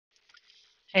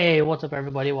Hey, what's up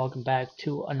everybody? Welcome back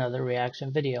to another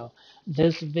reaction video.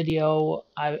 This video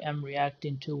I am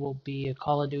reacting to will be a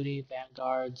Call of Duty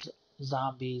Vanguard's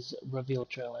Zombies reveal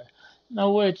trailer.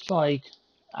 Now, which, I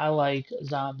like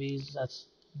zombies. That's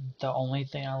the only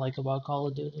thing I like about Call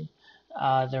of Duty.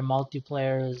 Their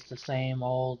multiplayer is the same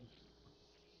old,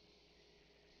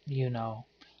 you know,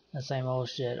 the same old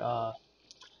shit.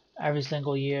 Every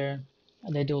single year.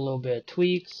 And they do a little bit of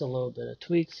tweaks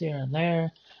here and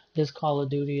there. This Call of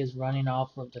Duty is running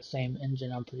off of the same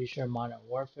engine I'm pretty sure Modern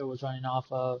Warfare was running off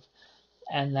of.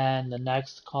 And then the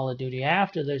next Call of Duty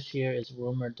after this year is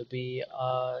rumored to be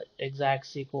exact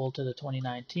sequel to the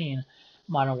 2019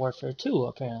 Modern Warfare 2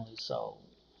 apparently. So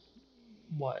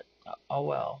what? Oh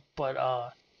well. But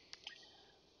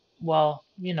well,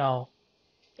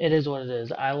 it is what it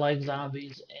is. I like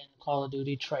zombies in Call of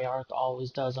Duty. Treyarch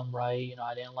always does them right.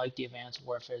 I didn't like the Advanced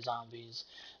Warfare zombies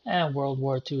and World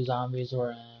War II zombies,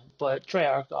 but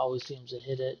Treyarch always seems to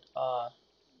hit it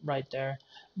right there.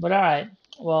 But all right,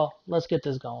 well, let's get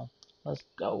this going. Let's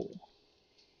go.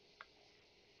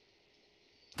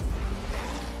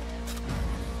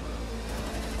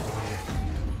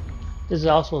 This is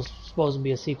also supposed to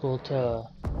be a sequel to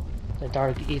the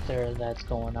Dark Ether that's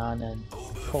going on in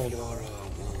Cold War.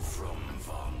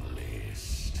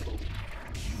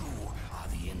 You are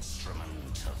the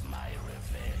instrument of my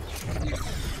revenge.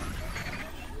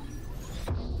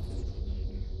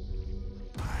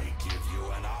 I give you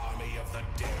an army of the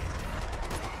dead,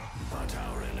 but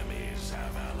our enemies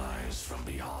have allies from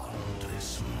beyond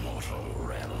this mortal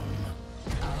realm.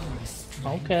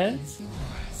 Okay.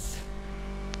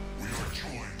 We are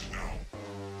joined now.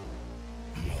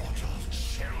 Mortal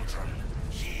children,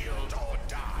 yield or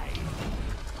die.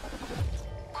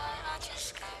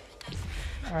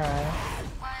 Alright.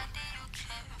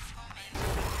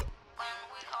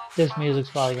 This music's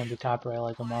probably gonna be copyright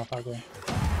like a motherfucker.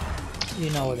 You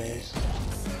know it is.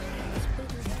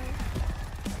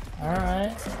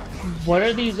 Alright. What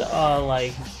are these,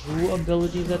 new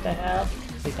abilities that they have?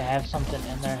 Like, they have something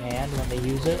in their hand when they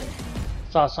use it.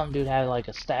 Saw some dude have, like,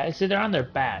 a stack. See, they're on their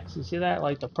backs. You see that?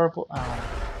 Like, the purple, I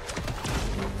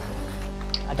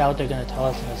doubt they're gonna tell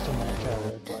us in this 2-minute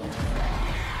trailer, but...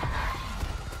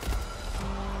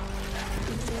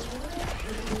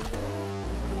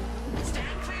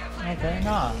 Okay,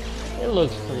 nah. It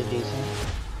looks pretty decent.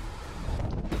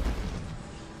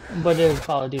 But it is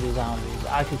Call of Duty Zombies.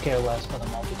 I could care less for the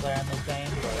multiplayer in this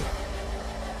game, but...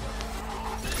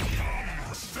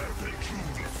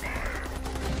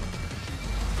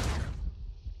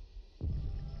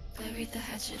 Bury the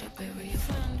hatchet or bury your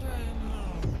friend right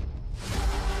now.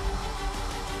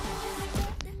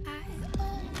 I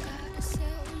gotta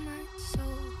sell my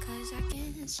soul, 'cause I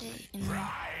can't say no.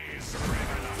 Rise,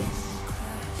 revenants!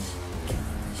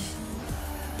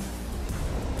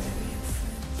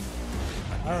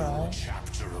 Alright.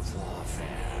 Chapter of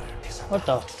warfare is What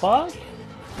the fuck?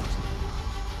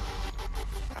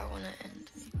 I wanna end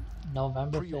me.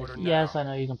 November 5th. Yes, I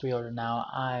know you can pre-order now.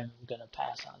 I'm gonna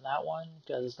pass on that one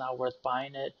because it's not worth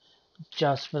buying it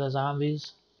just for the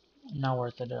zombies. Not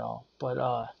worth it at all. But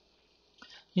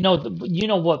you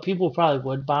know what people probably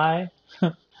would buy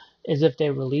is if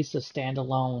they release a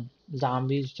standalone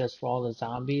zombies just for all the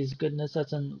zombies goodness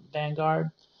that's in Vanguard,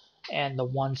 and the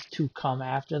ones to come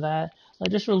after that. Like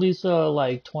just release a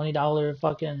like $20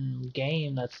 fucking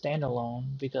game that's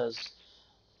standalone because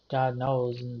God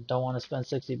knows and don't want to spend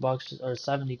 60 bucks or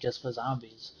 70 just for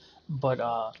zombies. But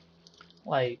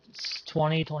like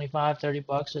 20, 25, 30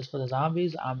 bucks just for the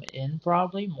zombies, I'm in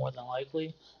probably more than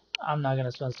likely. I'm not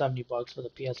gonna spend 70 bucks for the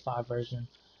PS5 version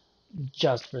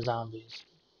just for zombies.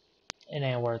 It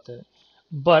ain't worth it.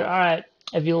 But alright,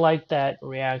 if you like that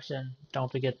reaction,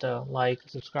 don't forget to like,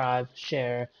 subscribe,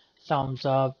 share, thumbs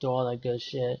up, do all that good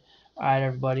shit. Alright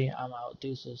everybody, I'm out.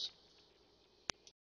 Deuces.